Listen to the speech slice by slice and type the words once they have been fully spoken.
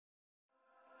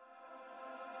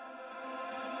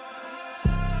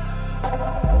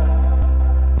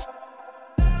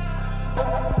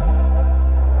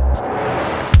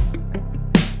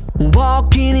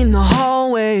walking in the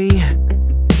hallway,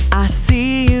 I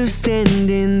see you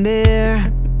standing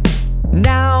there.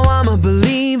 Now I'm a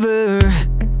believer,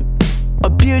 a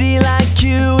beauty like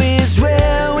you is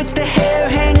rare. With the hair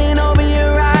hanging over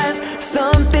your eyes,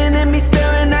 something in me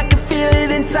stirring, I can feel it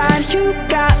inside. You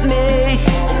got me,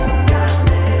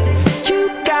 you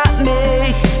got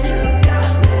me.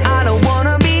 I don't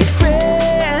wanna be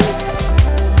friends,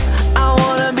 I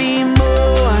wanna be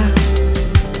more.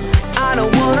 I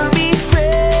don't wanna be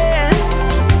friends,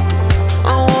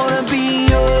 I wanna be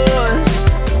yours.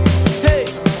 Hey,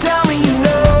 tell me you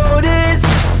notice,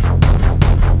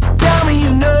 tell me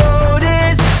you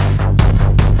notice.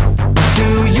 Do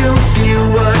you feel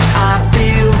what I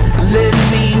feel? Let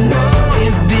me know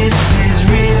if this is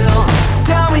real.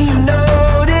 Tell me you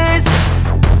notice,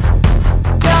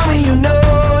 tell me you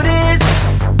notice.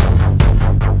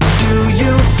 Do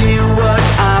you feel what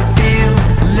I feel?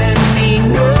 Let me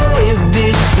know if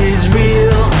this is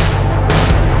real.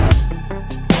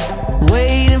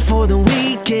 Waiting for the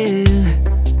weekend,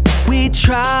 we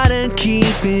try to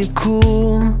keep it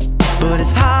cool, but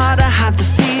it's hard to hide the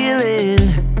feeling.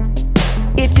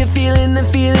 If you're feeling the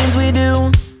feelings we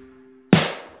do,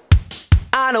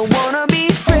 I don't wanna be